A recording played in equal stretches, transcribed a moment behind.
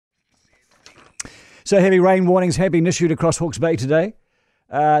So heavy rain warnings have been issued across Hawke's Bay today.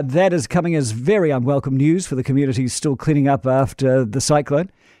 That is coming as very unwelcome news for the communities still cleaning up after the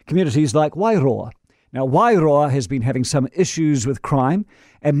cyclone. Communities like Wairoa. Now, Wairoa has been having some issues with crime,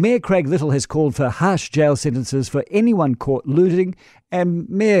 and Mayor Craig Little has called for harsh jail sentences for anyone caught looting. And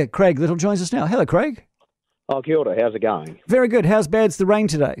Mayor Craig Little joins us now. Hello, Craig. Oh, kia ora. How's it going? Very good. How's bad's the rain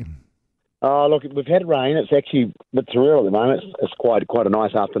today? Look, we've had rain. It's actually a bit surreal at the moment. It's quite a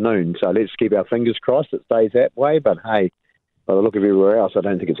nice afternoon. So let's keep our fingers crossed it stays that way. But hey, by the look of everywhere else, I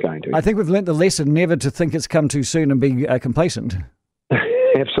don't think it's going to. I think we've learnt the lesson never to think it's come too soon and be complacent.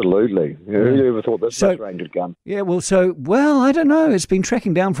 Absolutely. Who ever thought this much rain would come? Yeah, well, I don't know. It's been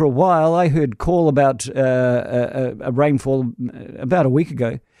tracking down for a while. I heard call about a rainfall about a week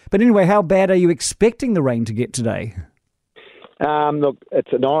ago. But anyway, how bad are you expecting the rain to get today? Look,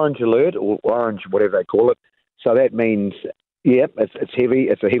 it's an orange alert, or orange, whatever they call it. So that means, it's heavy.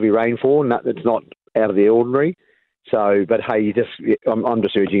 It's a heavy rainfall. It's not out of the ordinary. So, but hey, I'm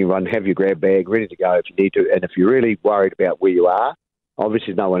just urging everyone, have your grab bag ready to go if you need to. And if you're really worried about where you are,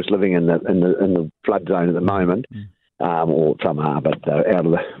 obviously no one's living in the flood zone at the moment, or some are, but out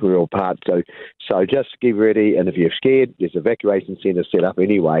of the rural part. So just get ready. And if you're scared, there's evacuation centres set up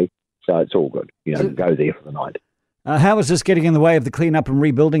anyway. So it's all good. Go there for the night. How is this getting in the way of the clean-up and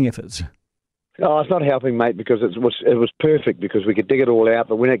rebuilding efforts? Oh, it's not helping, mate, because it was perfect because we could dig it all out,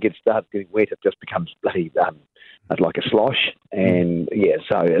 but when it starts getting wet, it just becomes bloody like a slosh. And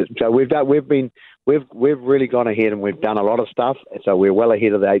so we've really gone ahead and we've done a lot of stuff, so we're well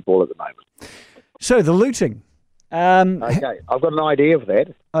ahead of the 8 ball at the moment. So the looting. Okay, I've got an idea for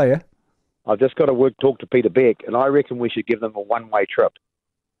that. Oh yeah. I've just got to talk to Peter Beck, and I reckon we should give them a one-way trip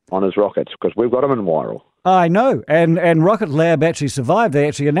on his rockets because we've got them in Wairoa. I know, and Rocket Lab actually survived. They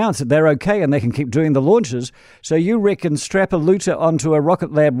actually announced that they're okay and they can keep doing the launches. So you reckon strap a looter onto a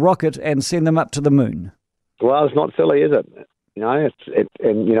Rocket Lab rocket and send them up to the moon? Well, it's not silly, is it?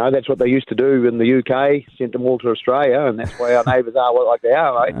 That's what they used to do in the UK, sent them all to Australia, and that's why our neighbours are like they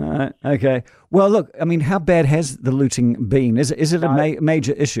are, right? Okay. Well, look, I mean, how bad has the looting been? Is it a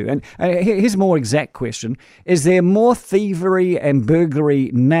major issue? And here's a more exact question. Is there more thievery and burglary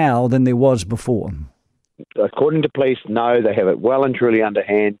now than there was before? According to police, no, they have it well and truly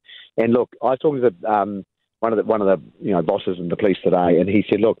underhand. And look, I was talking to one of the bosses in the police today, and he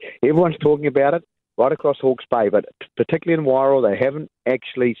said, look, everyone's talking about it right across Hawke's Bay, but particularly in Wairoa, they haven't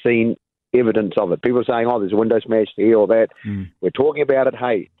actually seen evidence of it. People are saying, there's a window smashed here or that. We're talking about it.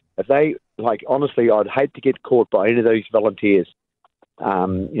 Hey, if they, honestly, I'd hate to get caught by any of those volunteers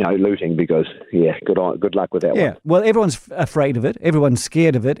looting because, good luck with that one. Yeah, well, everyone's afraid of it. Everyone's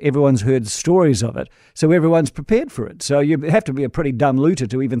scared of it. Everyone's heard stories of it. So everyone's prepared for it. So you have to be a pretty dumb looter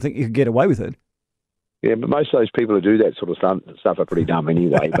to even think you could get away with it. Yeah, but most of those people who do that sort of stuff are pretty dumb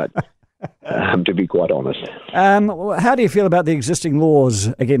anyway, but to be quite honest. How do you feel about the existing laws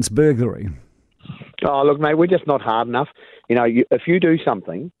against burglary? Oh, look, mate, we're just not hard enough. If you do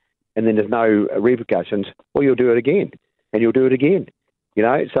something and then there's no repercussions, well, you'll do it again and you'll do it again.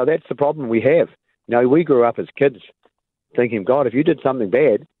 So that's the problem we have. We grew up as kids thinking, God, if you did something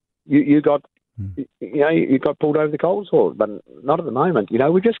bad, you got pulled over the coals for it, but not at the moment.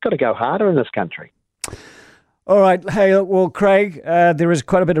 We've just got to go harder in this country. All right. Hey, well, Craig, there is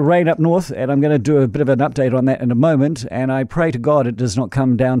quite a bit of rain up north, and I'm going to do a bit of an update on that in a moment. And I pray to God it does not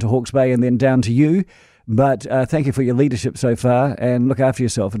come down to Hawke's Bay and then down to you. But thank you for your leadership so far, and look after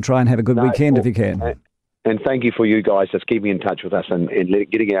yourself and try and have a good weekend if you can. And thank you for you guys just keeping in touch with us and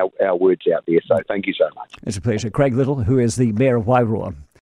getting our words out there. So thank you so much. It's a pleasure. Craig Little, who is the Mayor of Wairoa.